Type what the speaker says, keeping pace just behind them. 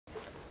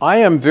I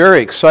am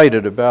very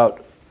excited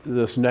about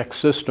this Next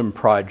System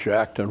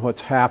project and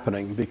what's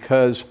happening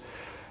because,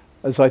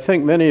 as I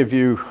think many of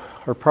you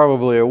are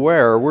probably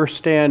aware, we're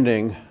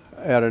standing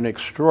at an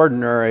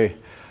extraordinary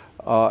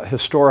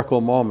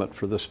historical moment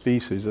for the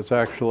species. It's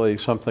actually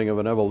something of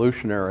an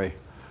evolutionary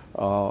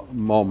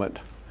moment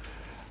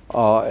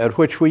at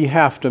which we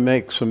have to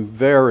make some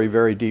very,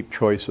 very deep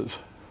choices.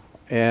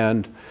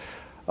 And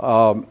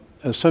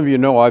as some of you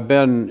know, I've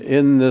been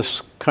in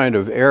this kind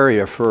of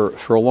area for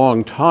a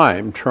long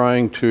time,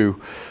 trying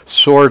to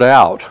sort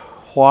out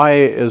why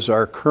is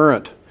our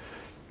current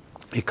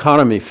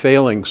economy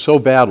failing so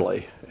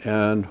badly,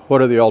 and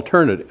what are the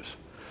alternatives.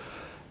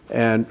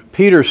 And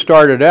Peter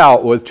started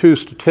out with two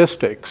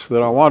statistics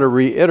that I want to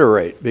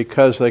reiterate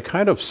because they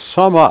kind of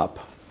sum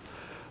up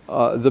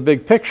the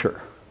big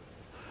picture.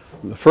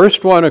 The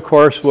first one, of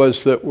course,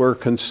 was that we're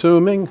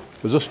consuming,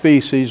 as a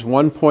species,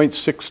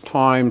 1.6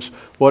 times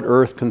what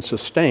Earth can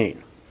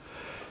sustain.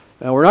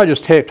 Now, we're not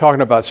just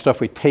talking about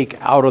stuff we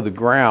take out of the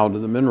ground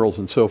and the minerals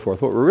and so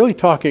forth. What we're really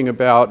talking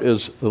about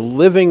is the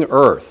living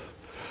Earth,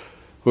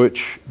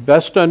 which,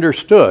 best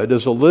understood,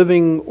 is a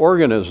living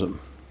organism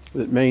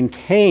that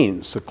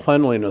maintains the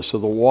cleanliness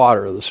of the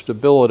water, the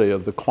stability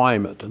of the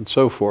climate, and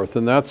so forth.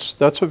 And that's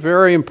a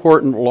very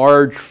important,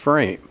 large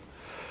frame.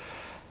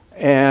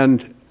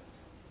 And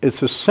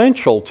it's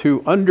essential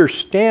to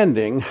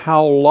understanding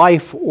how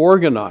life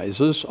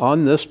organizes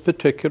on this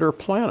particular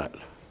planet.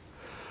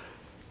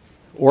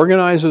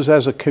 Organizes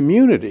as a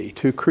community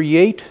to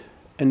create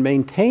and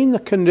maintain the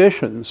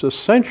conditions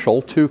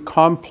essential to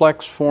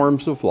complex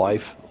forms of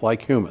life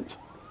like humans.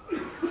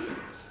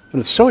 And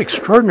it's so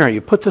extraordinary.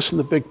 You put this in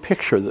the big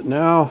picture that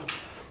now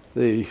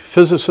the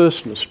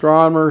physicists and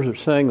astronomers are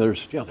saying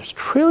there's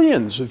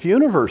trillions of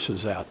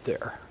universes out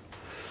there,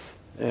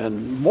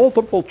 and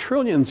multiple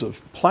trillions of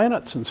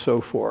planets and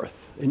so forth.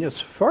 And yet, as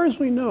far as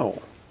we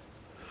know,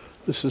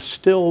 this is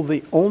still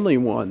the only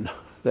one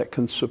that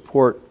can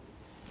support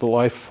the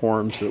life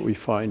forms that we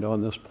find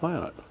on this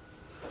planet.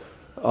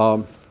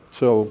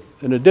 So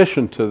in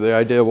addition to the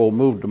idea we'll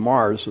move to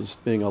Mars as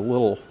being a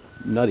little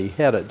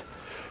nutty-headed,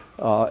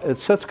 it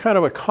sets kind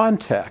of a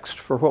context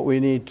for what we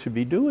need to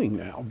be doing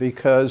now,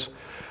 because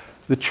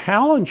the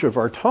challenge of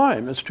our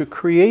time is to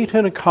create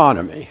an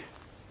economy.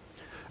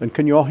 And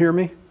can you all hear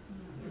me?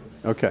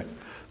 Okay.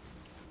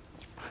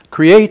 To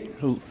create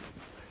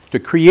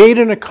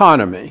an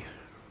economy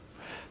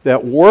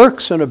that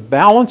works in a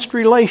balanced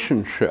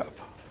relationship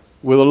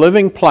with a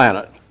living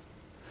planet,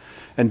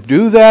 and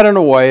do that in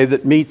a way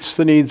that meets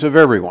the needs of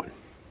everyone.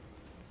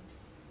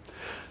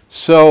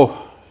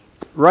 So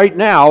right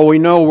now we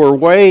know we're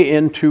way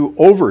into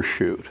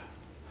overshoot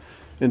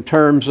in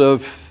terms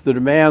of the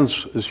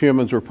demands as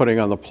humans are putting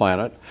on the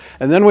planet.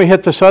 And then we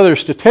hit this other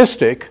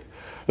statistic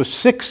of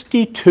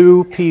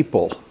 62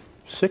 people.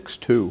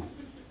 6'2".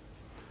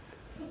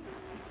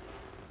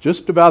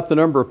 Just about the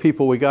number of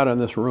people we got in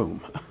this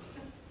room.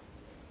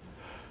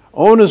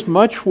 Own as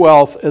much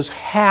wealth as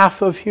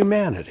half of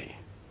humanity.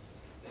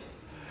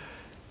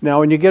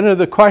 Now, when you get into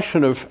the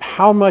question of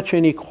how much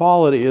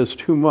inequality is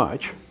too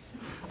much,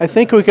 I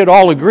think we could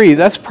all agree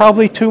that's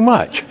probably too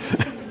much.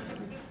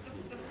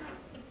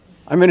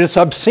 I mean, it's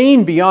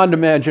obscene beyond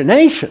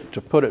imagination,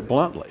 to put it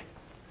bluntly.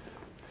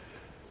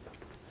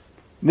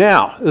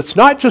 Now, it's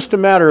not just a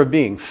matter of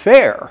being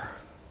fair,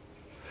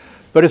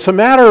 but it's a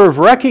matter of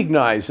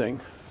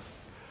recognizing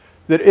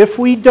that if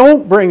we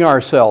don't bring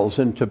ourselves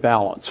into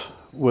balance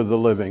with the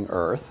living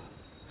Earth,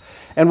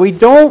 and we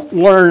don't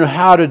learn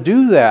how to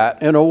do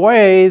that in a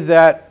way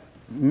that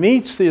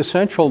meets the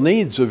essential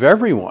needs of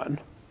everyone,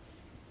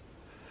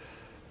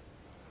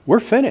 we're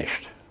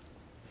finished.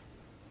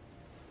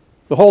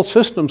 The whole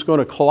system's going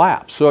to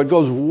collapse. So it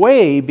goes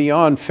way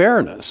beyond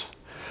fairness.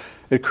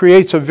 It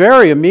creates a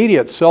very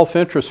immediate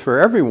self-interest for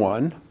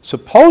everyone,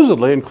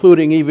 supposedly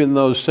including even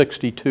those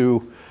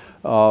 62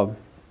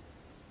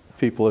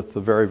 people at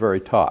the very, very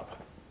top.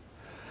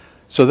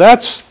 So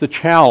that's the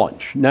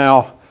challenge.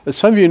 Now, as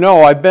some of you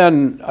know, I've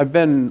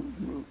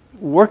been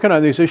working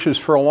on these issues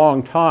for a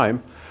long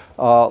time.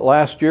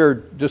 Last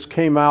year just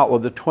came out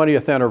with the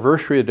 20th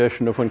anniversary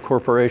edition of When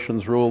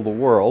Corporations Rule the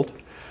World,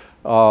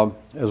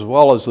 as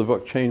well as the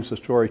book Change the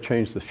Story,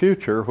 Change the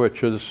Future,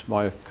 which is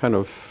my kind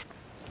of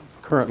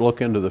current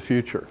look into the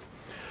future.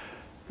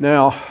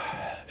 Now,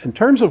 in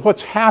terms of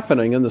what's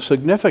happening and the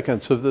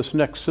significance of this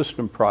Next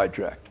System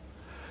project,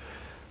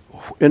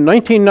 in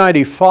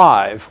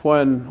 1995,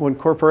 when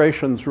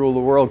Corporations Rule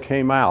the World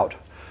came out,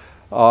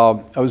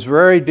 I was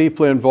very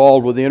deeply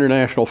involved with the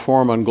International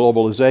Forum on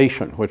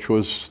Globalization, which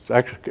was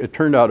actually, it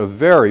turned out a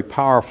very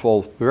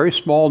powerful, very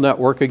small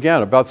network,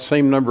 again, about the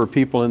same number of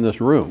people in this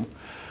room,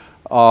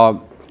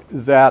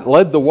 that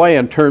led the way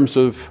in terms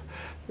of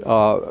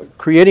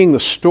creating the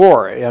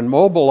story and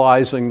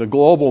mobilizing the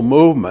global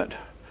movement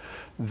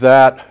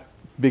that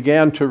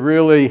began to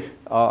really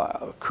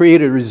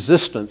create a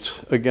resistance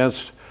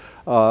against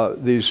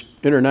these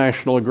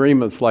international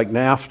agreements like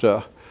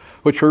NAFTA,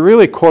 which were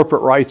really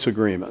corporate rights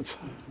agreements.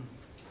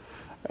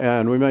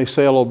 And we may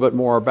say a little bit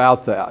more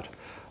about that.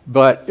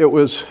 But it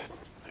was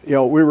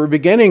we were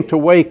beginning to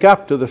wake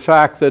up to the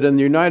fact that in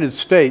the United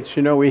States,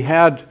 we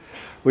had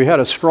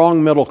a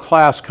strong middle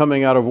class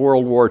coming out of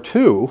World War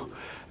II.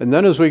 And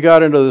then as we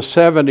got into the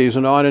 70s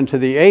and on into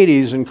the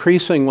 80s,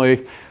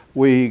 increasingly,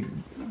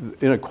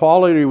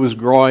 inequality was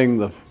growing,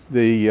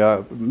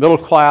 the middle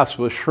class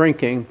was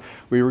shrinking.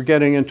 We were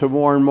getting into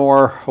more and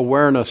more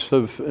awareness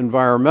of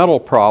environmental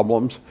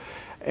problems.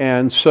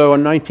 And so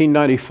in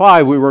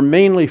 1995, we were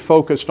mainly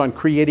focused on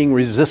creating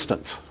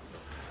resistance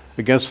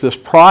against this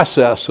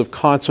process of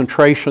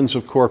concentrations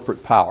of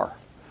corporate power,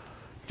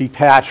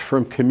 detached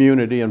from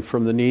community and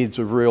from the needs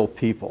of real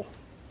people.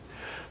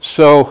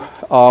 So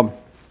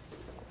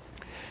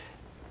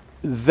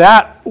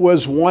that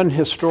was one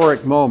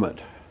historic moment.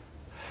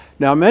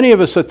 Now, many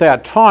of us at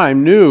that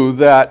time knew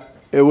that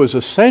it was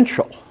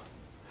essential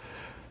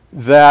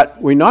that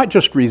we not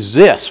just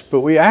resist, but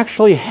we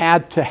actually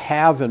had to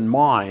have in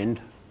mind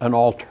an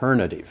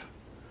alternative.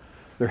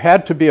 There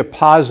had to be a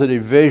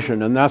positive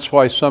vision, and that's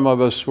why some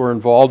of us were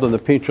involved, and the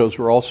Pinchos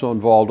were also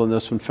involved in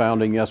this in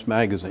founding Yes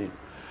Magazine,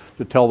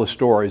 to tell the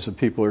stories of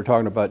people who are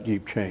talking about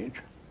deep change.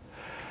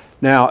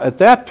 Now, at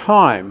that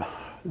time,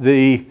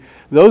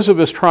 those of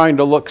us trying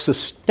to look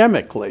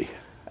systemically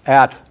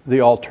at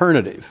the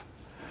alternative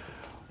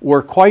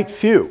were quite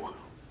few.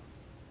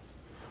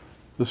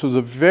 This was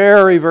a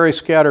very, very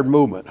scattered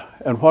movement.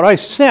 And what I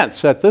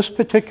sense at this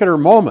particular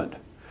moment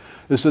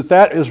is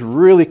that is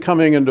really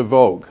coming into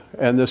vogue.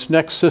 And this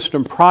Next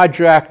System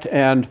project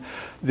and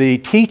the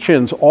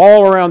teach-ins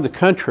all around the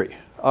country,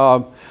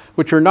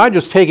 which are not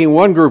just taking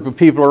one group of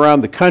people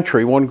around the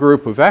country, one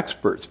group of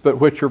experts, but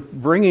which are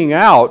bringing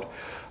out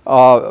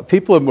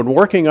people have been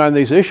working on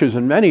these issues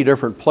in many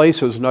different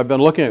places, and I've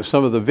been looking at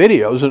some of the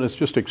videos, and it's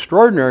just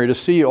extraordinary to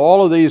see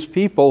all of these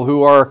people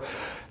who are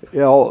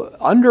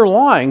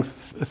underlying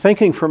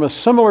thinking from a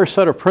similar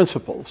set of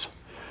principles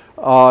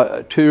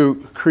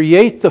to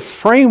create the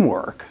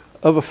framework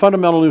of a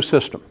fundamental new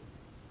system.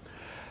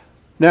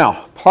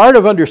 Now, part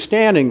of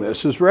understanding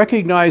this is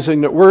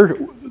recognizing that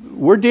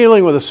we're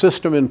dealing with a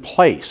system in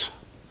place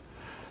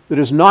that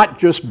is not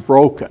just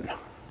broken.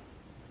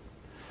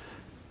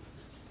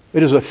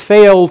 It is a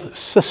failed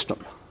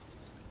system,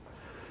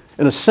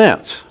 in a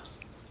sense.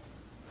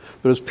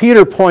 But as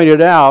Peter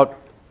pointed out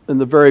in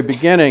the very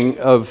beginning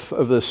of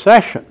this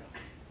session,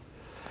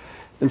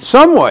 in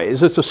some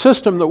ways it's a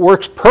system that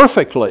works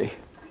perfectly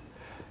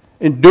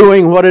in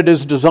doing what it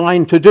is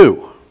designed to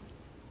do.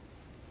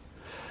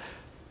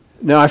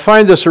 Now, I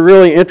find this a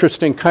really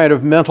interesting kind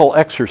of mental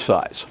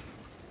exercise.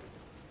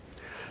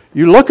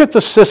 You look at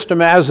the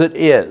system as it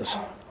is,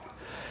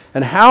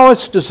 and how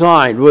it's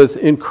designed with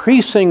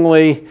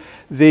increasingly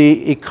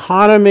the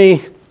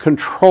economy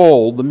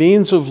controlled, the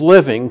means of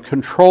living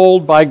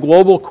controlled by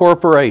global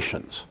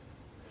corporations.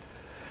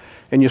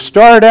 And you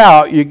start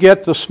out, you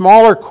get the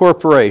smaller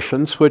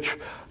corporations, which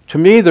to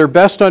me they're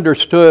best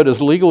understood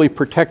as legally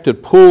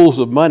protected pools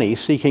of money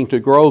seeking to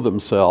grow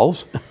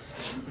themselves.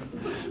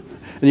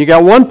 And you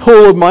got one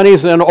pool of money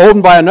is then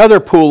owned by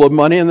another pool of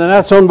money, and then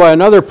that's owned by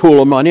another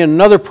pool of money, and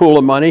another pool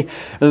of money.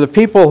 And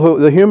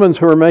the humans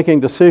who are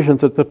making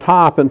decisions at the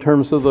top in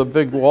terms of the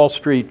big Wall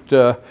Street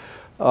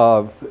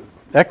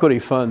equity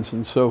funds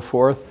and so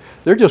forth,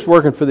 they're just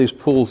working for these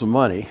pools of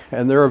money,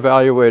 and they're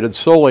evaluated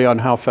solely on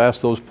how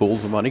fast those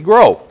pools of money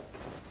grow.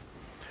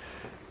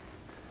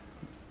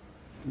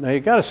 Now you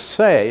got to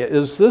say,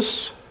 is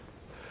this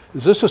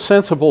a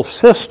sensible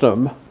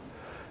system?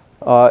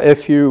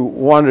 If you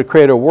wanted to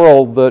create a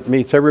world that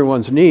meets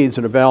everyone's needs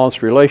in a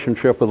balanced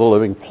relationship with a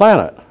living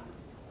planet.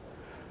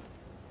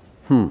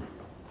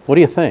 What do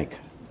you think?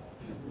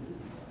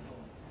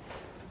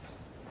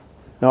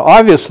 Now,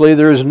 obviously,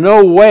 there is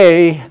no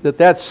way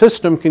that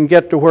system can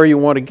get to where you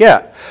want to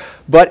get.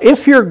 But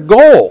if your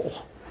goal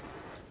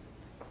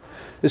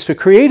is to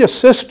create a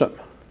system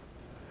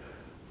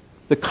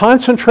that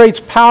concentrates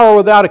power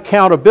without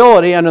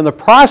accountability and in the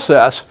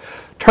process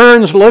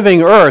turns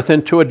living Earth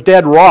into a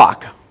dead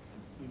rock,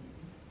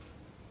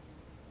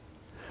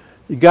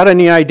 you got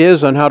any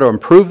ideas on how to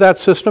improve that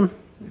system?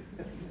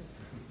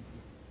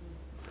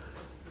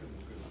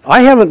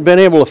 I haven't been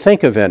able to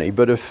think of any,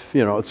 but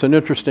it's an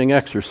interesting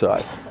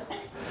exercise.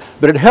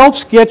 But it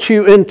helps get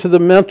you into the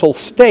mental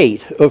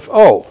state of,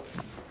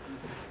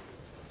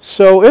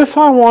 so if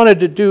I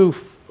wanted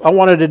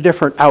a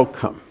different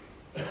outcome.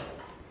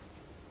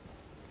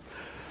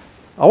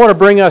 I want to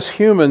bring us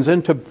humans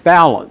into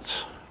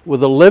balance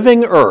with a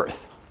living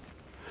Earth,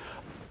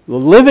 the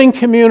living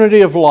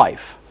community of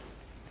life,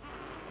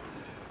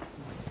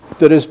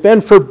 that has been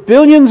for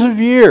billions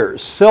of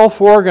years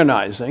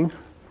self-organizing.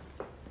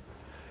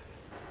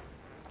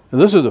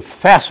 And this is a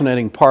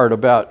fascinating part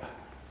about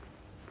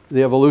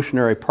the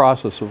evolutionary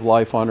process of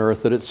life on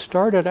Earth, that it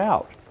started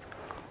out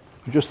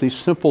just these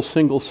simple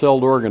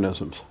single-celled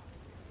organisms.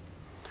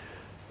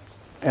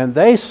 And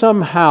they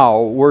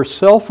somehow were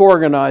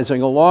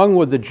self-organizing along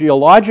with the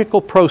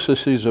geological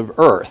processes of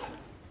Earth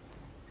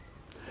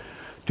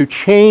to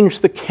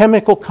change the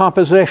chemical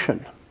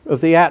composition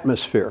of the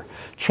atmosphere,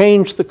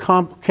 change the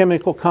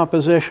chemical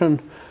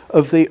composition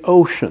of the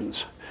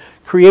oceans,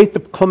 create the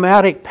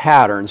climatic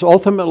patterns,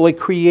 ultimately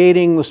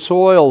creating the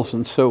soils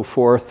and so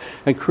forth,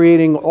 and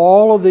creating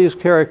all of these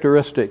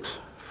characteristics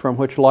from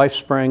which life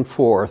sprang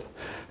forth,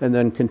 and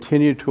then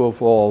continued to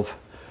evolve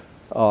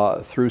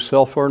through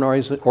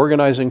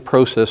self-organizing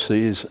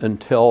processes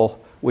until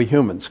we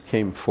humans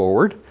came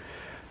forward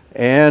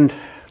and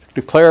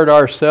declared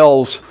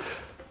ourselves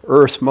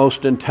Earth's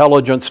most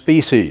intelligent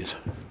species.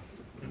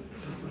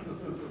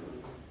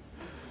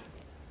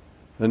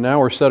 And now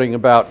we're setting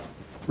about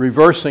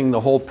reversing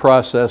the whole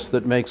process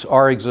that makes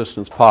our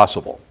existence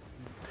possible.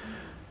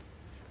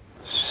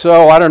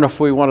 So I don't know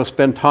if we want to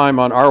spend time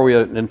on are we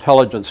an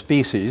intelligent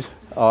species.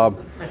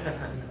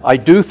 I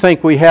do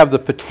think we have the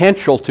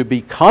potential to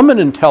become an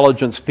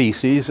intelligent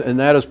species, and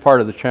that is part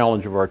of the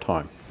challenge of our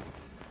time.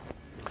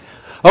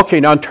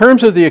 Okay, now in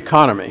terms of the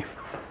economy,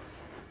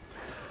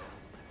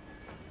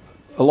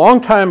 a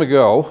long time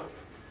ago,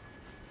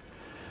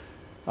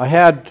 I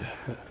had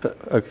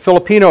a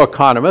Filipino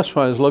economist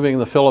when I was living in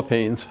the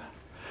Philippines.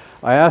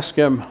 I asked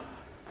him,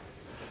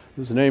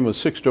 his name was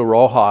Sixto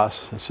Rojas,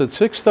 I said,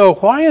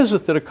 Sixto, why is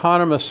it that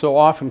economists so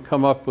often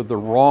come up with the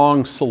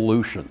wrong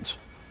solutions?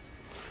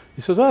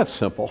 He says, oh, that's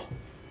simple.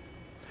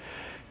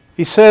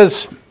 He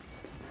says,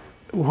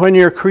 when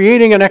you're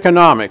creating an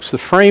economics, the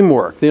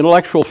framework, the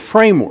intellectual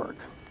framework,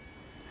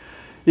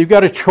 you've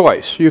got a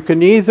choice. You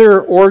can either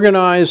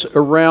organize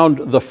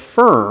around the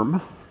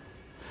firm,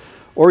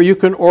 or you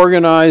can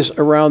organize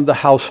around the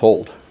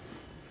household.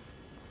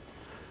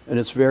 And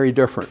it's very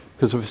different,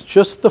 because if it's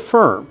just the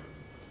firm,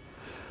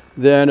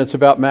 then it's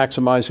about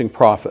maximizing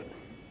profit.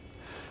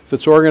 If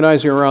it's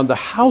organizing around the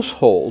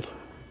household,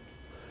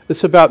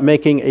 it's about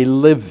making a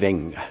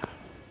living.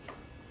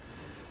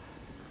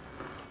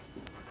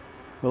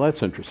 Well,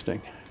 that's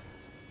interesting.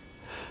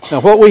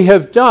 Now, what we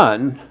have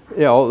done,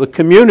 the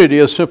community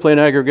is simply an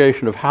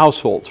aggregation of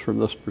households from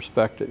this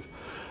perspective.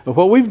 And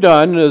what we've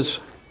done is,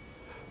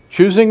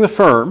 choosing the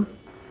firm,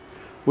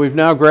 we've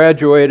now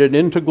graduated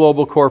into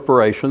global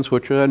corporations,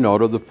 which I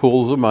noted, the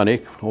pools of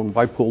money, owned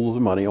by pools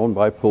of money, owned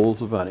by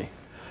pools of money.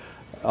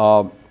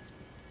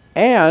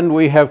 And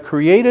we have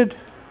created,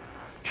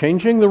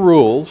 changing the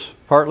rules,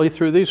 partly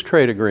through these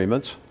trade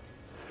agreements,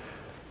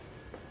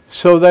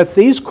 so that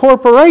these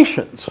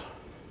corporations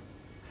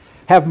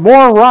have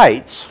more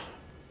rights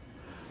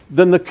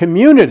than the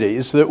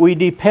communities that we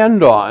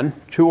depend on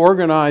to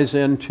organize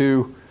in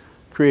to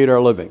create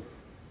our living.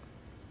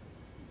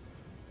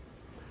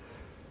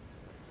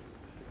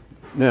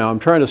 Now, I'm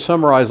trying to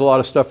summarize a lot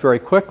of stuff very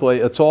quickly.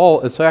 It's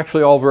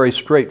actually all very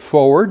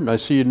straightforward, and I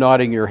see you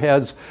nodding your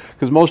heads,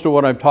 because most of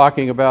what I'm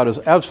talking about is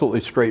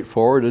absolutely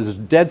straightforward. It is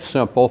dead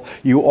simple.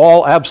 You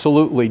all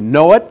absolutely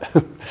know it,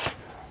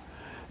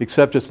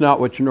 except it's not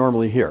what you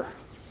normally hear.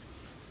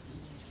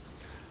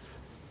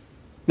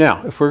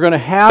 Now, if we're going to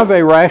have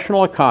a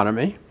rational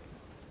economy,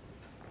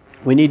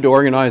 we need to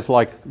organize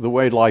like the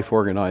way life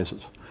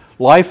organizes.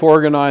 Life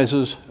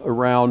organizes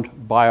around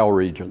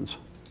bioregions.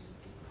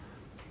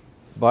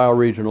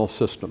 Bioregional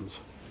systems.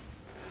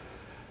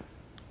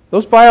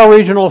 Those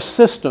bioregional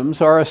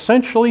systems are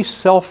essentially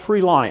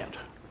self-reliant.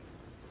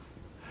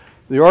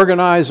 They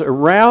organize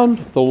around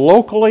the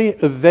locally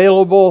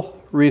available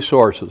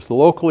resources, the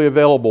locally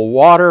available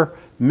water,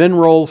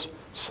 minerals,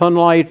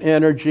 sunlight,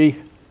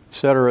 energy,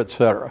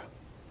 etc.,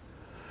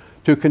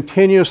 to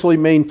continuously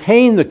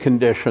maintain the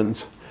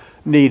conditions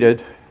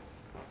needed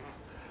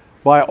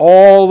by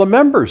all the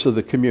members of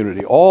the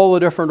community, all the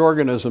different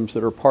organisms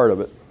that are part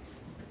of it.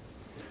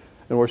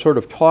 And we're sort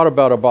of taught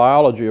about a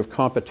biology of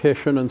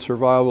competition and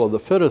survival of the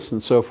fittest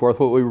and so forth.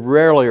 What we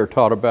rarely are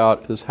taught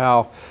about is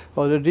how,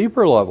 well, at a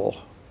deeper level,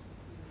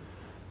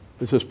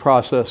 is this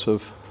process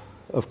of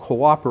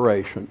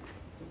cooperation.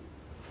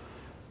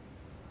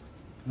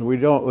 And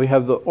we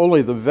have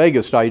only the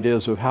vaguest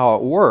ideas of how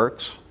it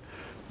works,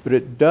 but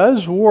it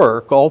does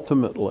work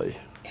ultimately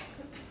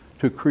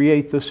to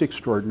create this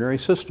extraordinary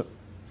system.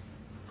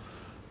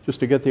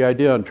 Just to get the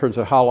idea in terms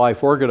of how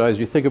life organizes,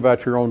 you think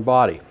about your own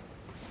body.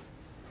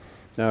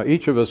 Now,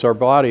 each of us, our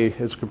body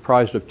is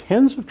comprised of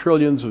tens of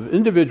trillions of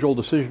individual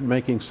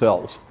decision-making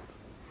cells.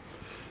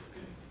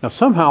 Now,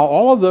 somehow,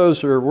 all of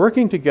those are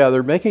working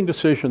together, making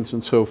decisions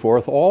and so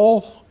forth,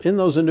 all in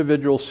those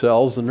individual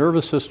cells. The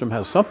nervous system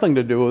has something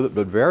to do with it,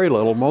 but very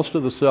little. Most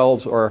of the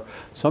cells are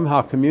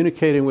somehow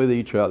communicating with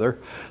each other.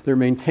 They're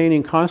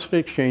maintaining constant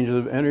exchanges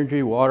of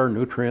energy, water,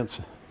 nutrients,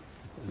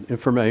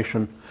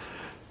 information,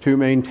 to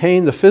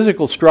maintain the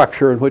physical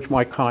structure in which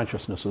my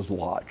consciousness is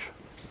lodged.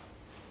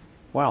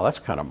 Wow, that's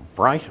kind of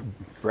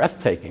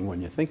breathtaking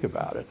when you think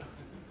about it.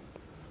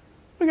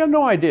 We got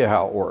no idea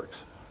how it works.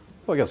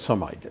 Well, I got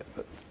some idea,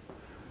 but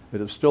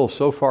it is still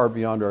so far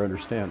beyond our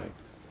understanding.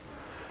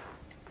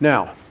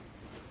 Now,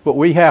 what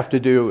we have to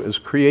do is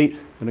create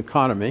an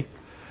economy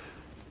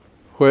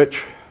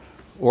which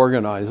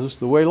organizes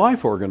the way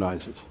life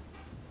organizes,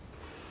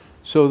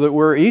 so that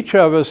we're each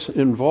of us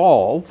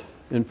involved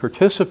in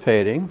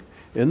participating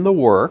in the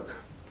work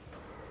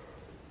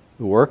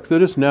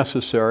that is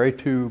necessary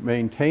to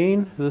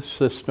maintain the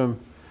system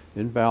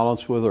in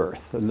balance with Earth.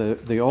 And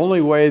the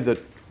only way that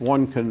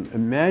one can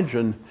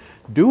imagine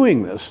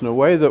doing this in a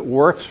way that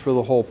works for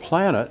the whole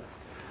planet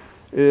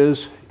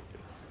is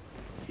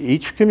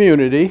each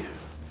community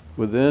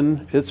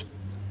within its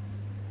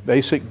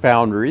basic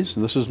boundaries,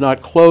 and this is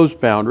not closed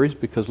boundaries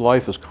because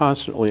life is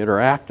constantly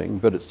interacting,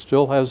 but it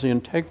still has the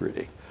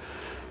integrity,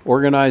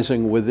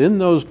 organizing within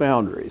those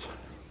boundaries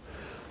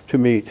to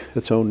meet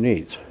its own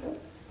needs.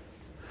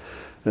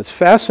 And it's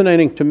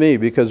fascinating to me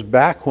because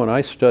back when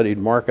I studied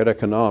market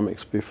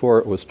economics, before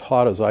it was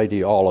taught as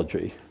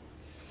ideology,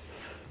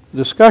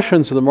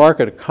 discussions of the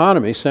market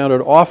economy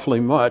sounded awfully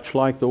much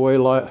like the way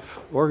life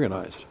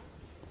organized.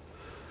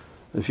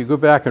 If you go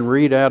back and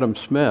read Adam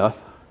Smith,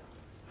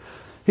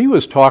 he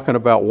was talking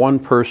about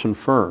one-person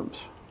firms.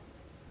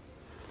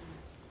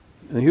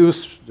 And he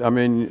was, I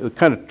mean, the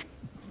kind of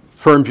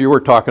firms you were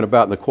talking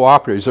about in the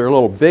cooperatives, they're a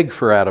little big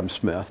for Adam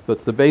Smith,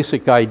 but the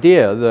basic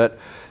idea that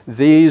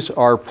these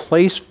are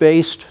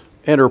place-based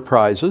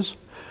enterprises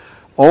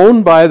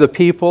owned by the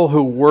people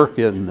who work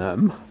in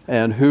them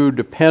and who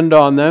depend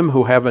on them,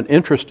 who have an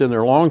interest in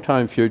their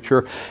long-time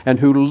future, and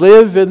who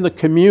live in the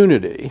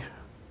community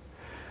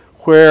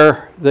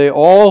where they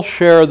all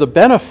share the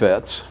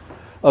benefits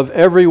of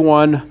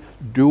everyone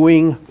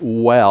doing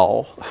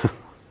well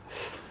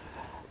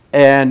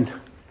and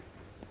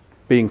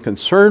being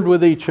concerned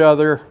with each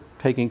other,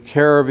 taking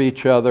care of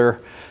each other,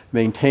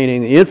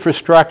 maintaining the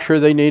infrastructure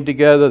they need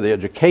together, the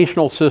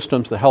educational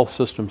systems, the health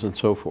systems, and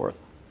so forth.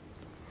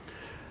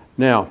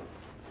 Now,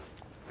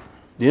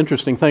 the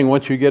interesting thing,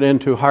 once you get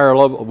into higher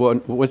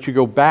level, once you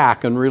go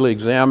back and really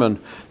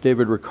examine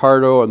David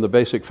Ricardo and the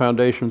basic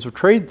foundations of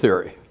trade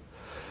theory,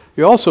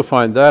 you also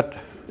find that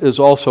is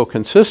also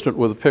consistent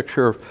with a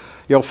picture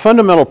of,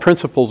 fundamental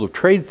principles of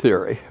trade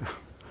theory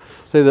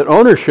say that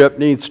ownership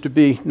needs to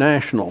be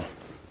national.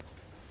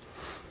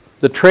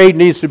 The trade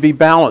needs to be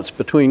balanced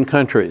between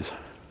countries.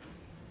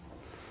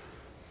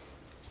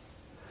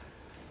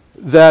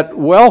 That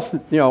wealth,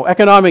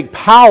 economic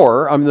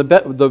power,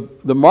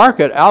 the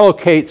market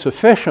allocates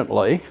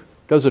efficiently,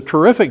 does a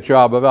terrific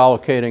job of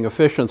allocating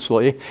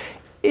efficiently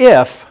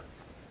if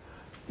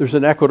there's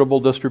an equitable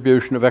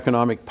distribution of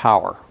economic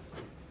power.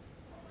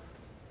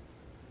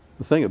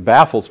 The thing that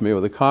baffles me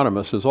with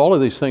economists is all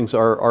of these things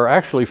are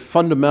actually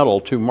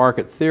fundamental to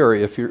market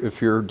theory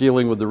if you're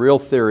dealing with the real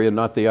theory and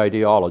not the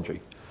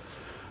ideology.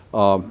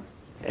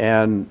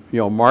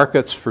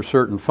 Markets for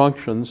certain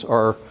functions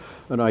are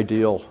an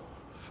ideal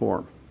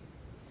form.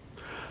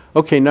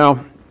 Okay,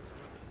 now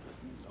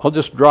I'll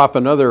just drop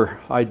another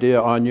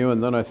idea on you,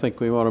 and then I think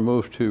we want to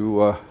move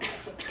to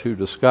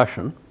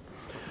discussion.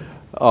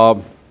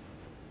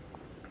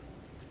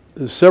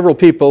 Several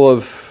people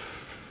have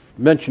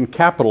mentioned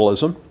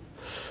capitalism.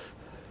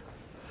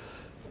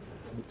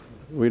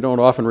 We don't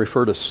often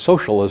refer to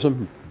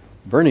socialism.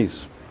 Bernie's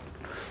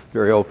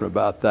very open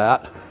about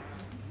that.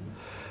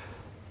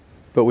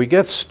 But we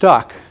get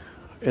stuck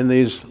in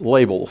these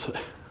labels.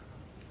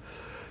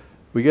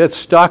 We get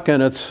stuck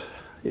in it's,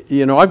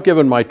 I've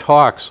given my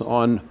talks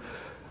on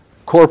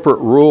corporate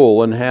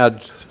rule and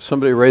had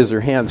somebody raise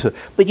their hand and say,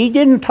 but you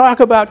didn't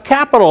talk about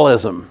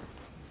capitalism.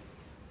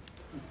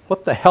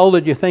 What the hell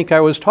did you think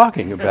I was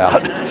talking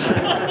about?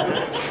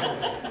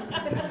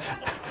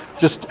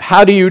 Just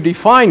how do you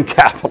define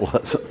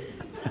capitalism?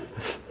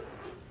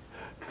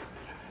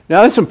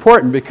 Now that's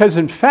important because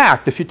in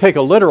fact, if you take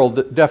a literal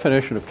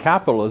definition of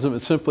capitalism,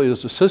 it simply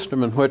is a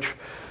system in which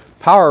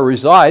power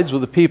resides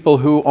with the people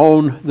who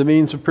own the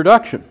means of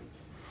production.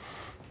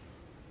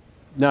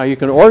 Now you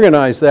can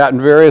organize that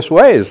in various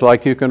ways,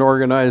 like you can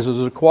organize it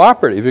as a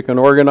cooperative, you can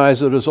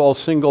organize it as all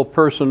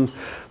single-person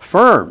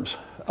firms,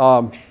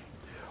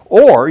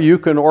 or you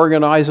can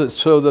organize it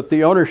so that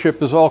the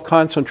ownership is all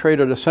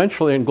concentrated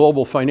essentially in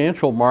global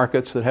financial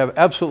markets that have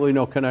absolutely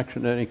no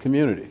connection to any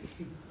community.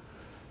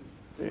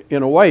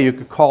 In a way, you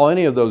could call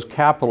any of those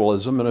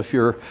capitalism, and if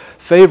you're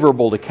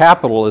favorable to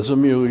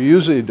capitalism, you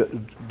usually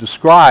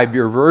describe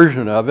your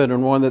version of it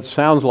in one that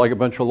sounds like a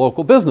bunch of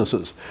local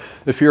businesses.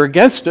 If you're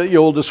against it,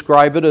 you'll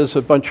describe it as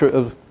a bunch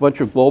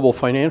of global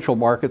financial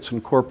markets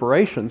and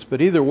corporations,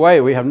 but either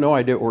way, we have no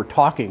idea what we're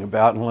talking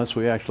about unless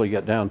we actually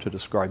get down to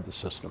describe the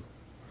system.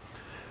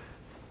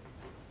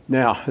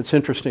 Now, it's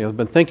interesting, I've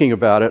been thinking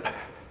about it.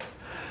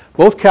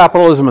 Both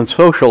capitalism and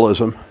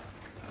socialism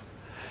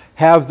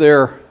have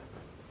their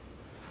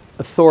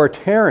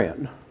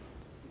authoritarian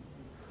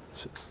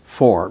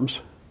forms,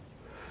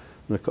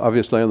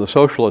 obviously on the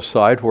socialist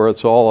side where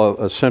it's all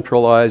a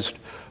centralized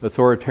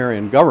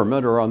authoritarian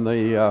government, or on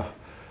the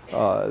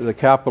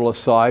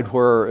capitalist side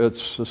where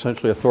it's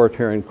essentially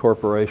authoritarian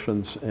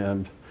corporations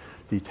and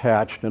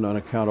detached and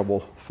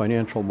unaccountable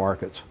financial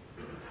markets.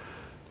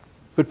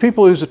 But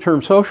people who use the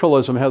term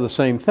socialism have the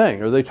same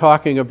thing. Are they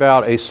talking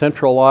about a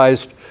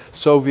centralized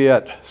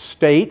Soviet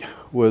state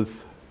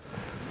with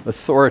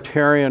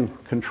authoritarian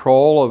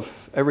control of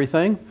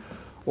everything?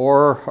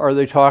 Or are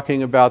they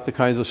talking about the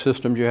kinds of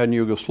systems you had in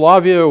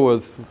Yugoslavia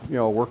with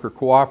worker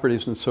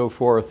cooperatives and so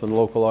forth, and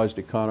localized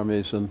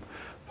economies, and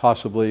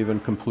possibly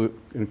even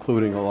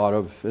including a lot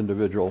of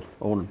individual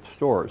owned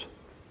stores?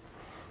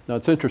 Now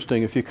it's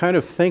interesting, if you kind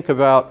of think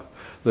about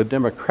the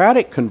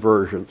democratic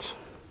convergence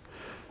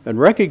and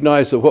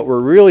recognize that what we're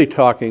really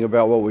talking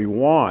about, what we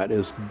want,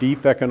 is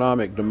deep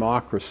economic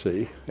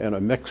democracy and a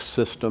mixed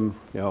system,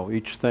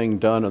 each thing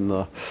done in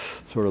the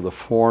sort of the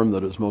form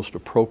that is most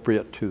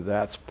appropriate to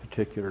that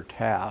particular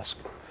task.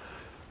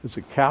 Is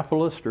it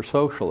capitalist or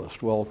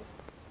socialist? Well,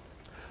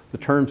 the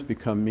terms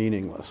become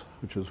meaningless,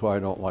 which is why I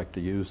don't like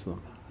to use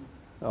them.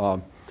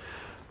 But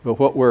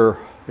what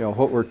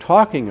we're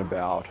talking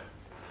about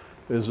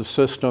is a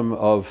system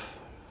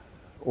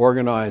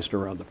organized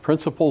around the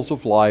principles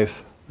of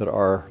life that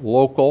are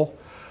local,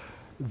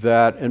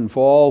 that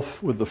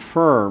involve with the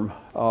firm,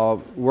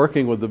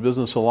 working with the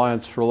Business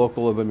Alliance for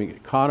Local Living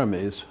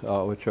Economies,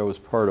 which I was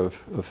part of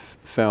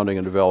founding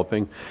and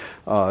developing.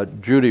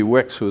 Judy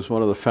Wicks, who was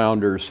one of the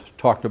founders,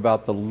 talked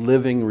about the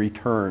living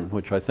return,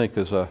 which I think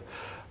is a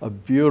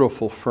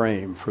beautiful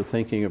frame for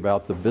thinking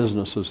about the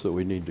businesses that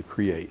we need to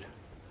create.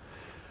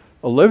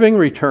 A living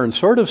return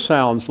sort of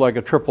sounds like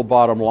a triple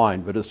bottom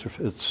line, but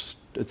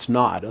it's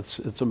not.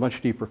 It's a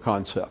much deeper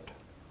concept.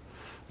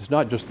 It's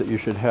not just that you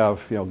should have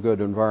good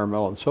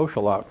environmental and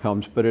social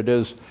outcomes, but it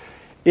is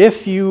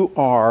if you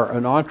are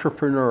an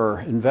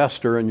entrepreneur,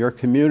 investor in your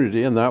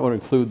community, and that would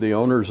include the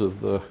owners of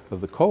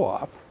the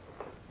co-op,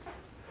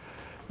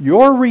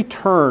 your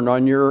return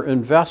on your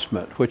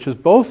investment, which is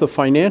both a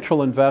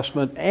financial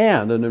investment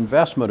and an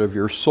investment of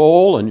your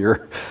soul and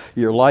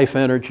your life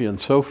energy and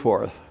so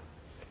forth,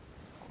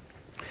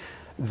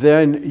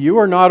 then you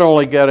are not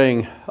only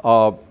getting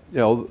a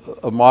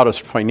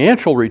modest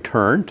financial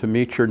return to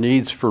meet your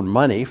needs for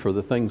money for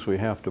the things we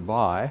have to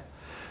buy,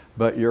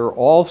 but you're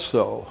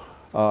also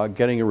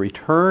getting a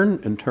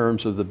return in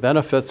terms of the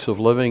benefits of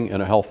living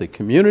in a healthy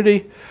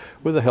community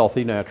with a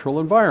healthy natural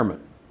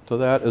environment. So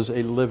that is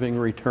a living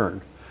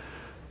return.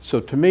 So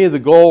to me, the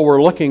goal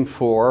we're looking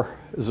for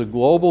is a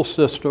global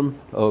system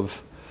of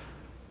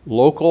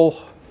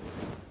local,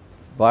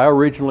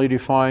 bioregionally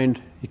defined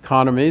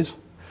economies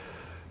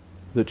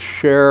that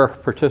share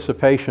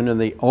participation in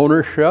the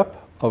ownership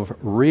of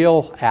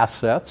real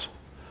assets.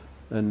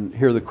 And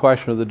here the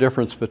question of the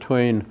difference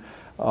between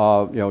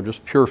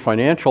just pure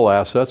financial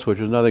assets, which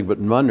is nothing but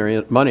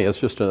money. It's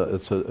just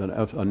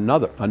a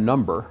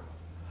number,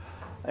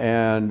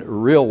 and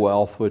real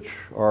wealth, which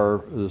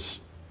is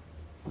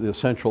the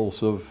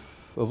essentials of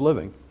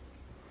living.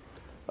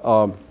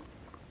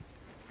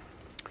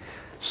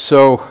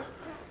 So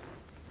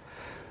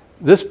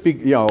this, I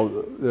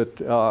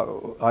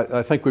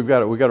think I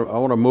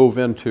want to move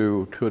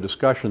into a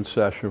discussion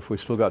session if we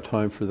still got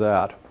time for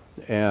that,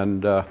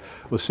 and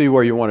we'll see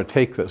where you want to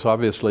take this.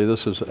 Obviously,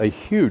 this is a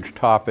huge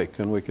topic,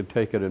 and we could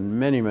take it in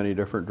many, many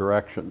different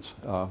directions,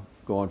 go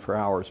on for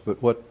hours. But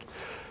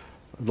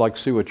I'd like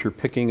to see what you're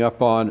picking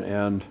up on,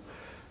 and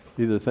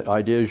either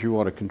ideas you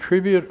want to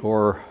contribute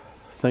or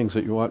things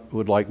that you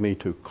would like me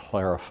to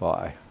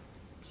clarify.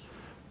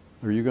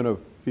 Are you going to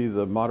be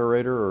the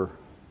moderator, or?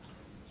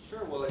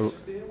 Sure, well,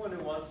 just anyone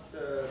who wants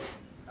to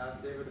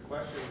ask David a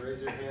question,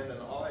 raise your hand,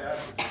 and all I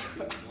ask is to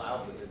speak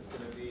loudly. It's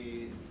going to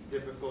be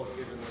difficult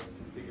given the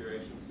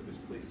configuration, so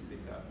just please speak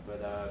up.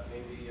 But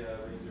maybe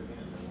raise your hand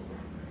and we'll go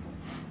from there.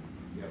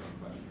 If you have a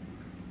question.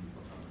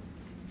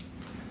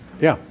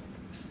 Yeah.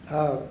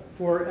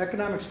 For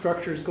economic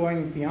structures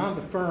going beyond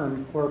the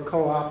firm or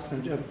co-ops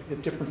and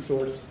of different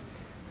sorts,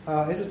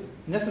 is it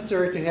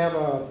necessary to have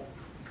a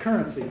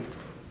currency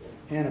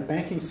and a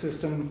banking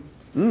system?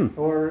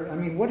 Or, I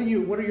mean, what are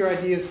your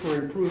ideas for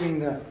improving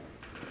the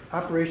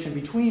operation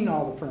between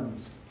all the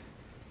firms?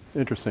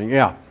 Interesting,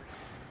 yeah.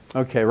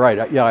 Okay,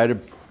 right. Yeah, I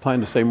had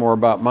planned to say more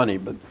about money,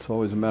 but it's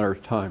always a matter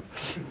of time.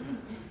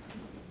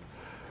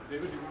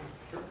 David, do you want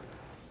to? Sure.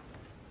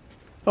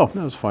 Oh,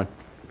 no, it's fine.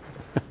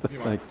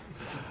 Thanks.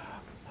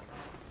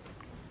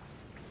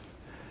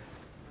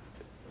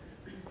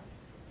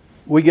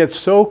 We get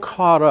so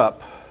caught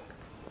up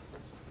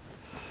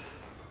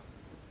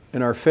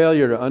in our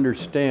failure to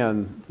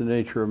understand the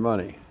nature of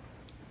money.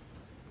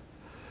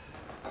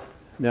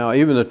 Now,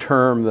 even the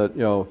term that,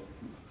 we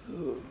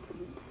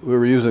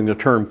were using the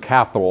term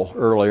capital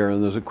earlier,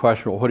 and there's a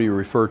question, well, what do you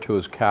refer to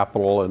as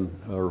capital,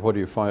 or what do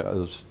you find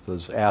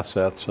as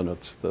assets, and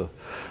it's the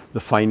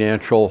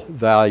financial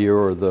value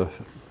or the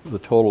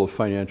total of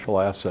financial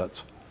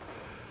assets.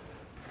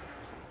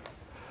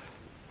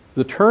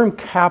 The term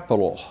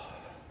capital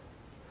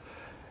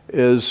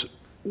is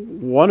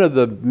one of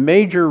the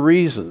major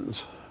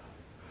reasons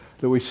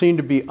that we seem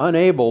to be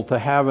unable to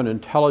have an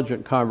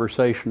intelligent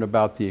conversation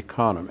about the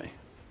economy.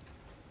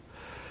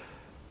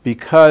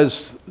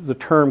 Because the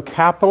term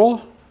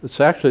capital,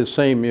 it's actually the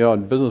same,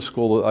 in business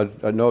school,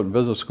 I know in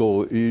business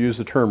school you use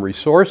the term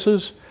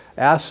resources,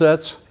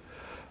 assets,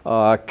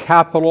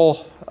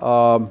 capital.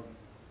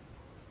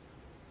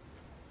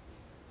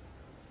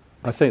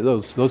 I think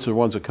those are the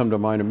ones that come to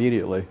mind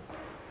immediately.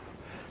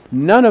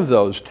 None of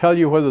those tell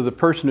you whether the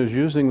person who's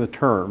using the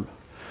term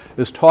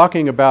is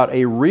talking about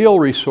a real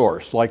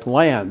resource like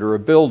land or a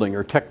building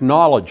or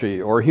technology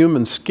or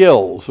human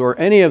skills or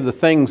any of the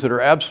things that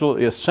are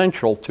absolutely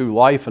essential to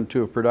life and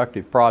to a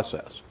productive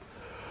process,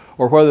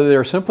 or whether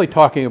they're simply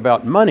talking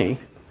about money,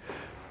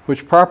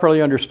 which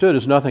properly understood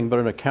is nothing but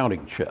an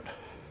accounting chit.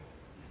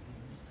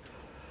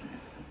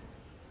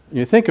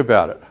 You think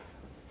about it.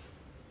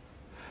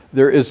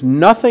 There is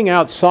nothing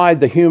outside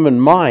the human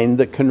mind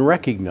that can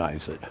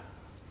recognize it.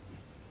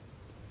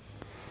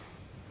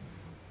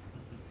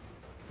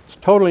 It's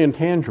totally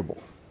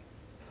intangible.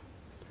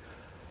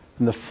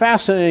 And the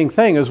fascinating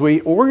thing is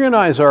we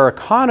organize our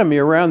economy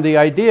around the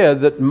idea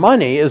that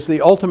money is the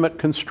ultimate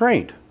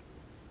constraint.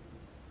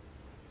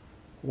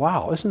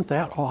 Wow, isn't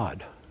that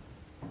odd?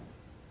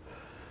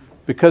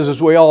 Because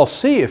as we all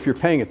see, if you're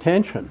paying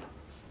attention,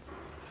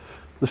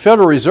 the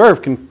Federal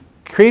Reserve can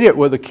create it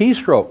with a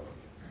keystroke.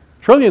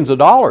 Trillions of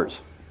dollars.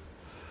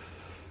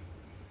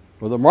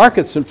 Well, the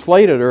market's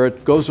inflated or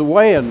it goes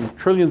away and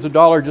trillions of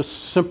dollars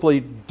just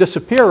simply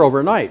disappear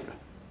overnight.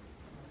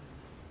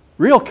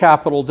 Real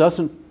capital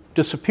doesn't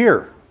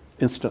disappear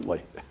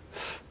instantly.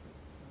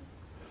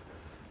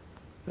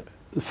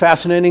 The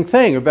fascinating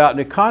thing about an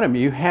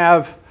economy, you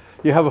have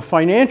a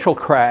financial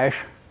crash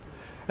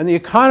and the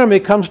economy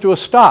comes to a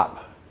stop.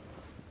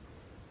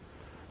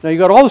 Now you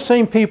got all the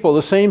same people,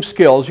 the same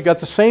skills, you got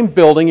the same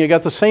building, you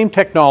got the same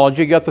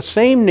technology, you got the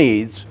same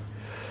needs.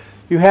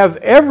 You have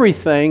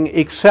everything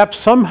except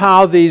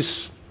somehow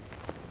these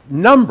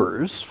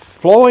numbers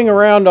flowing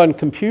around on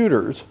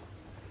computers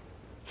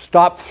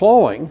stop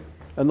flowing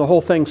and the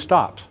whole thing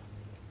stops.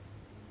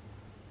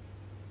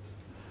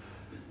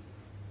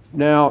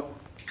 Now,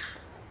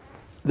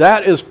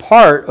 that is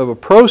part of a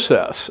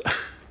process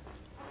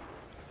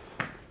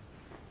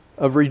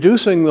of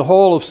reducing the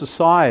whole of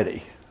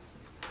society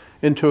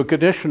into a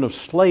condition of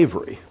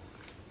slavery.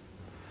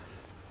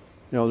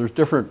 You know, there's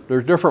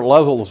different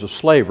levels of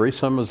slavery.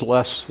 Some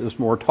is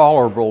more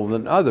tolerable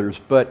than others,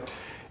 but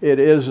it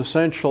is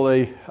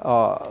essentially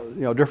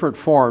different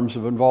forms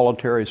of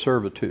involuntary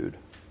servitude.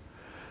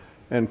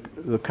 And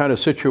the kind of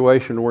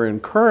situation we're in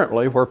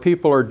currently, where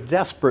people are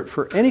desperate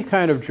for any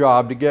kind of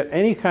job to get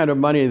any kind of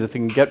money that they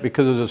can get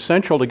because it's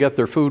essential to get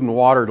their food and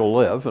water to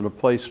live and a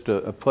place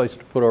to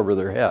put over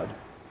their head.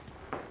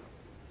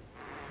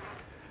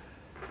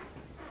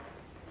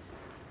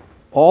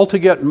 All to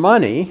get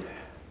money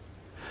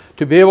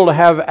to be able to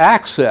have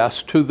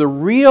access to the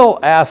real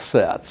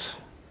assets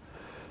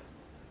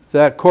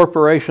that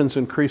corporations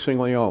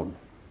increasingly own.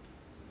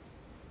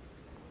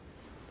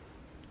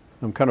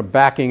 I'm kind of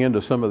backing into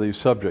some of these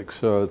subjects,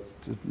 so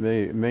it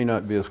may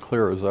not be as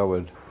clear as I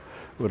would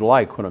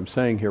like what I'm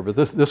saying here, but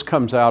this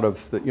comes out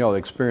of the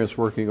experience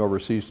working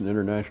overseas in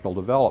international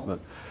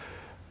development.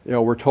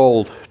 We're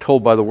told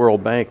by the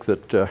World Bank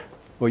that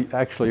well,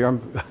 actually, I'm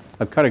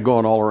kind of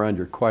going all around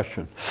your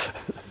question.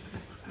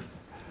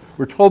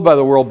 We're told by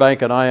the World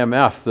Bank and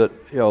IMF that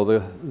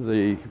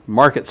the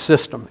market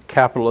system,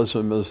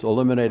 capitalism, is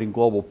eliminating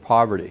global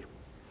poverty.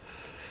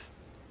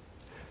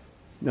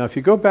 Now, if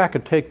you go back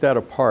and take that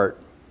apart,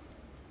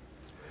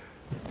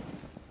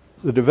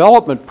 the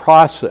development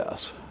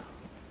process,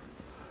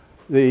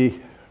 the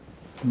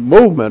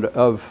movement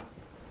of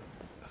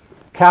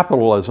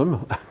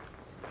capitalism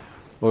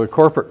or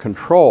corporate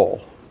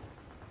control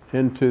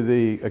into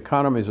the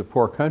economies of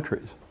poor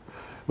countries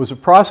was a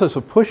process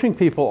of pushing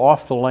people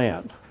off the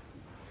land,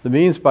 the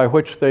means by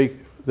which they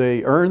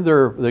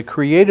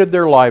created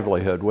their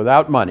livelihood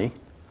without money,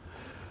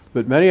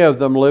 but many of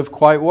them live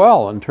quite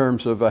well in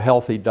terms of a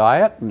healthy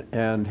diet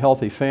and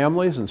healthy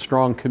families and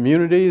strong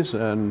communities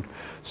and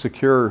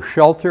secure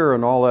shelter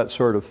and all that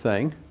sort of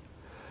thing,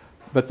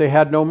 but they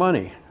had no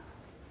money.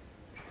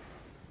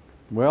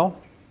 Well,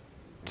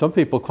 some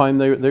people claim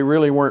they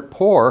really weren't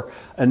poor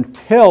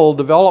until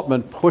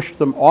development pushed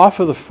them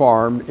off of the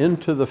farm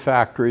into the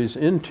factories,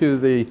 into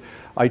the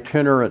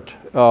itinerant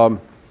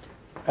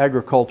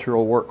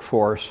agricultural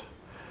workforce,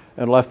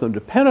 and left them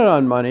dependent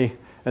on money.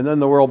 And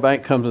then the World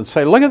Bank comes and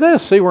say, look at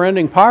this, see, we're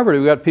ending poverty.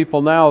 We've got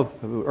people now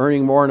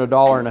earning more than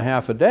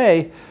 $1.50 a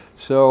day,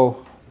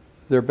 so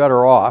they're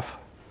better off.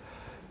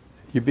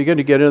 You begin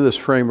to get into this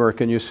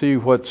framework and you see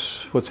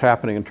what's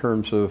happening in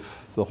terms of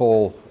the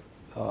whole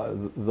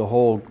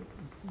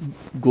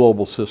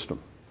global system.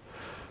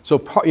 So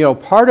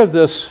part of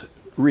this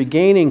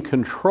regaining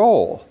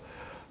control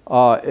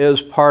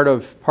is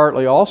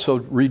partly also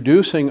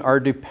reducing our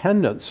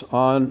dependence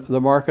on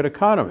the market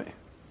economy.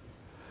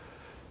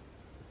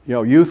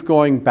 Youth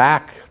going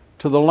back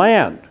to the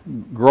land,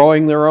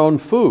 growing their own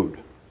food.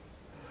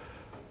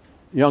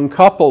 Young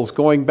couples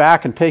going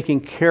back and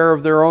taking care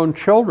of their own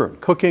children,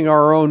 cooking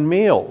our own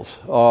meals,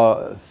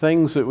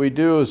 things that we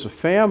do as a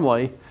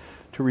family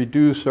to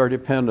reduce our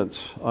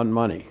dependence on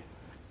money.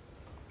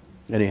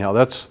 Anyhow,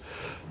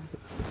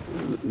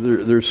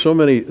 there's so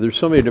many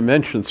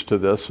dimensions to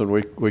this, and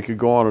we could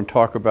go on and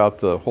talk about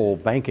the whole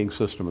banking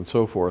system and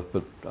so forth,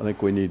 but I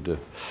think we need to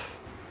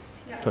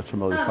touch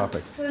some other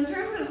topics. So in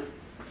terms of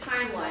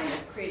timeline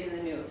of creating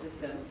the new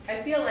system,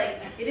 I feel like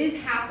it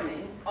is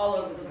happening all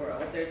over the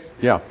world. There's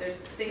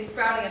things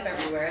sprouting up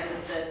everywhere,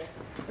 and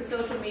the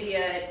social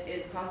media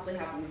is possibly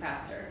happening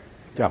faster.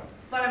 Yeah.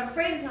 But I'm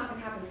afraid it's not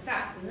going to happen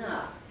fast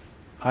enough.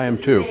 I am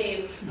too. To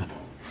save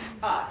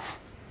us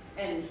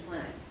and the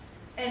planet.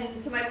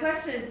 And so my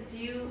question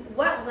is,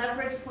 what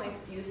leverage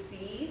points do you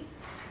see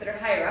that are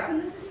higher up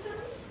in the system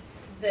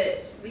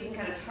that we can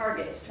kind of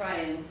target to try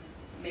and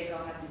make it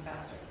all happen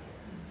faster?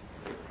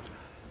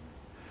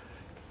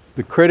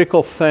 The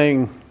critical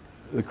thing,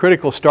 the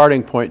critical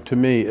starting point to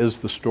me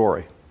is the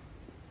story.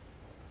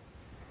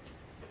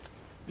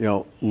 You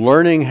know,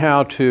 learning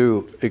how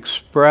to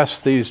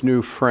express these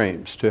new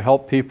frames to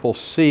help people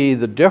see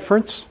the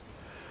difference,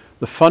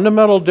 the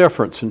fundamental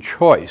difference in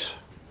choice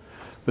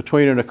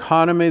between an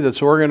economy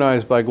that's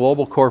organized by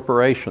global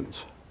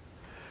corporations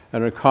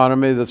and an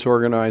economy that's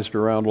organized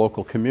around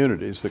local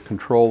communities that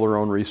control their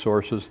own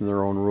resources and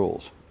their own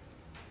rules.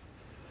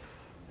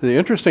 The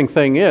interesting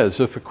thing is,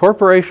 if a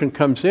corporation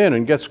comes in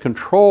and gets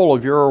control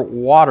of your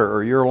water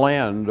or your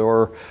land,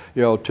 or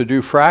to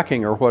do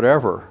fracking or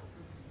whatever,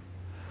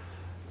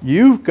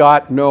 you've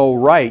got no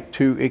right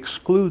to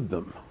exclude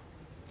them.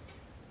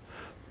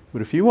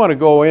 But if you want to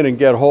go in and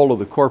get hold of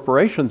the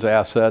corporation's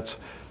assets,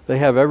 they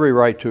have every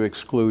right to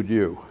exclude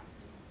you.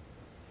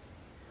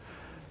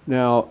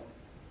 Now,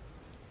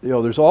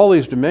 there's all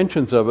these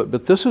dimensions of it,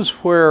 but this is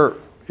where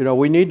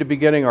we need to be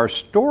getting our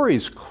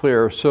stories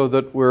clear so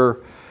that we're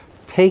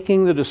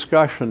taking the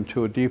discussion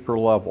to a deeper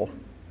level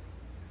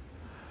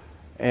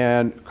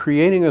and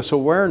creating this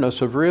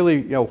awareness of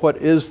really, what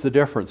is the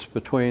difference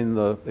between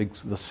the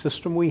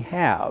system we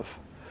have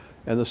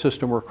and the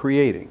system we're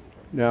creating.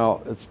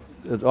 Now, it's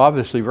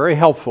obviously very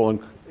helpful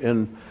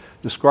in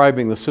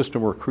describing the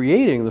system we're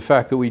creating, the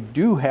fact that we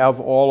do have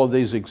all of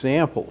these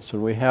examples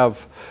and we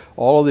have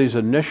all of these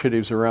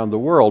initiatives around the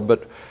world,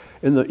 but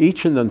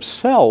each in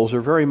themselves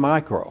are very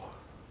micro.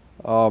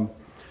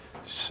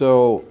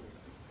 So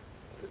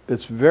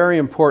it's very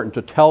important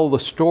to tell the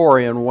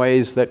story in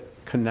ways that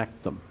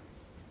connect them.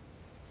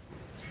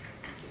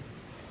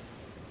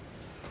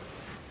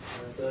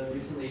 So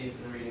recently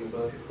you've been reading a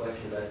book, a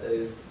collection of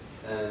essays,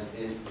 and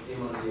in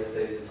one of the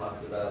essays it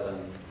talks about,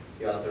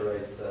 the author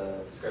writes,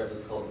 describes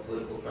what's called the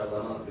political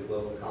trilemma of the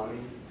global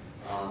economy.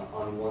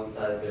 On one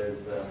side there's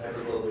the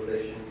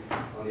hyperglobalization,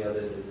 on the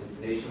other there's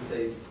nation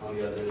states, on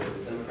the other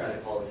there's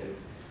democratic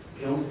politics.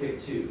 You can only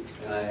pick two,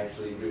 and I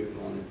actually agree with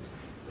him on this.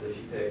 But if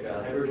you pick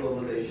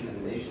hyperglobalization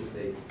and the nation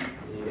state,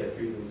 then you get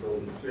freedom's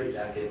golden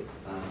straitjacket,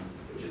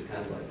 which is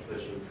kind of like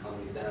pushing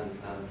economies down.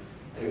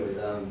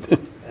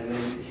 And then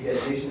if you get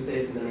nation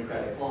states and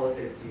democratic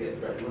politics, you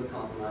get Bretton Woods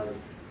Compromise.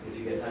 And if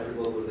you get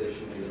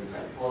hyperglobalization and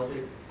democratic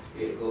politics,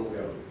 you get global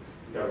governance.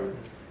 So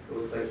it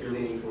looks like you're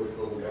leaning towards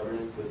global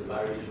governance with the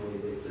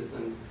bi-regionally based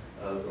systems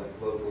of like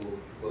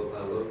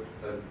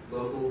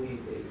locally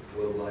based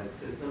globalized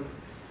systems.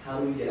 How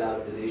do we get out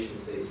of the nation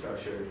state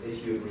structure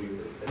if you agree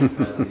with it that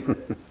currently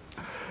exists?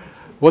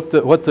 What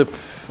the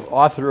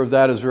author of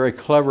that has very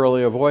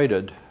cleverly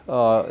avoided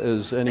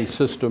is any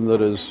system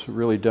that is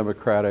really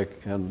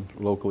democratic and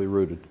locally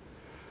rooted.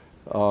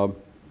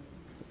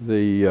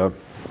 The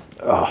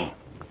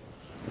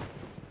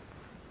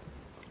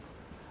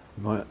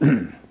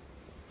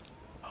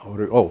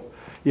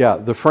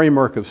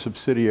framework of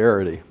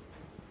subsidiarity.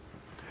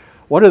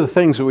 One of the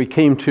things that we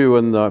came to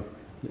in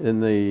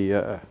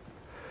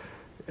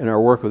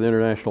our work with the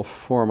International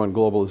Forum on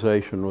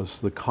Globalization was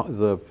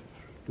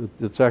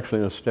it's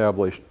actually an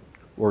established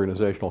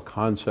organizational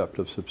concept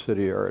of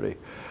subsidiarity,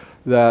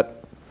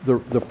 that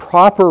the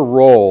proper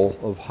role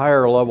of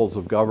higher levels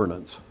of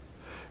governance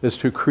is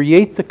to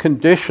create the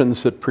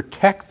conditions that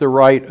protect the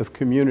right of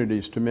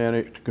communities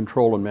to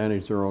control and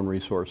manage their own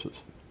resources.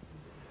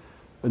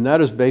 And that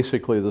is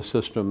basically the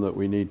system that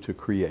we need to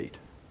create.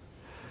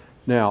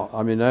 Now,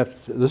 I mean,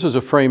 this is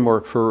a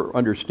framework for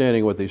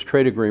understanding what these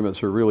trade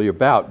agreements are really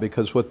about,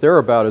 because what they're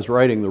about is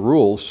writing the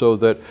rules so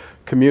that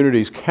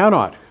communities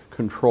cannot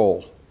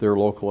control their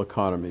local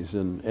economies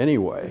in any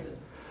way.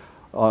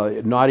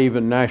 Not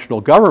even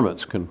national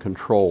governments can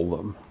control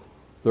them.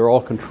 They're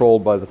all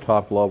controlled by the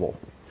top level.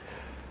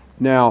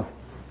 Now,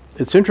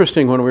 it's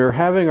interesting, when we were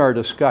having our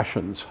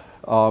discussions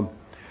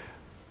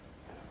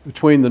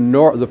between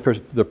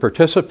the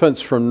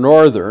participants from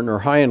northern or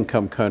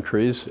high-income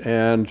countries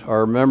and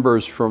our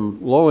members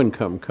from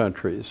low-income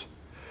countries,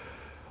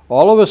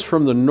 all of us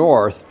from the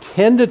north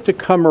tended to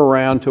come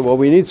around to, well,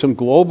 we need some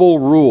global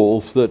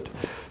rules that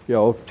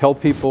tell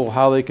people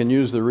how they can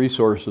use the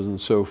resources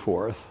and so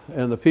forth.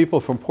 And the people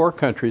from poor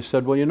countries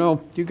said, well,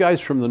 you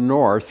guys from the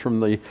north, from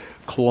the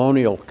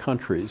colonial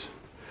countries,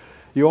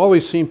 you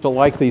always seem to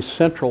like these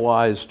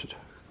centralized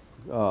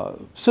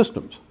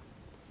systems.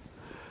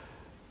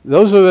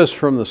 Those of us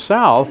from the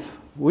south,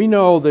 we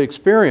know the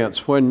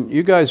experience. When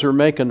you guys are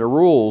making the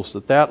rules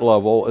at that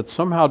level, it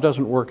somehow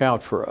doesn't work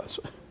out for us.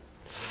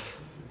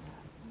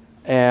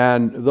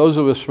 And those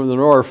of us from the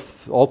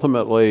north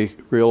ultimately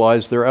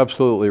realize they're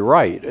absolutely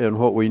right. And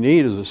what we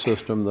need is a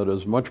system that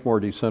is much more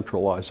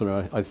decentralized.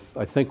 And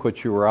I think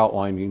what you were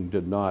outlining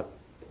did not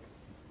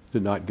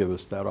give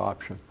us that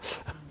option.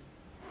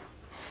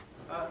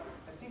 I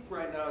think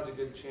right now is a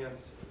good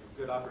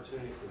good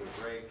opportunity for the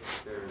break.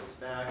 There's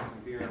snacks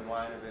and beer and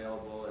wine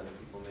available, and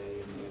people may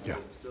even use the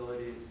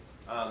facilities.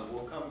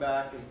 We'll come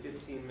back in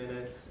 15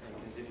 minutes and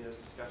continue this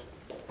discussion.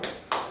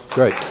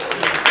 Great.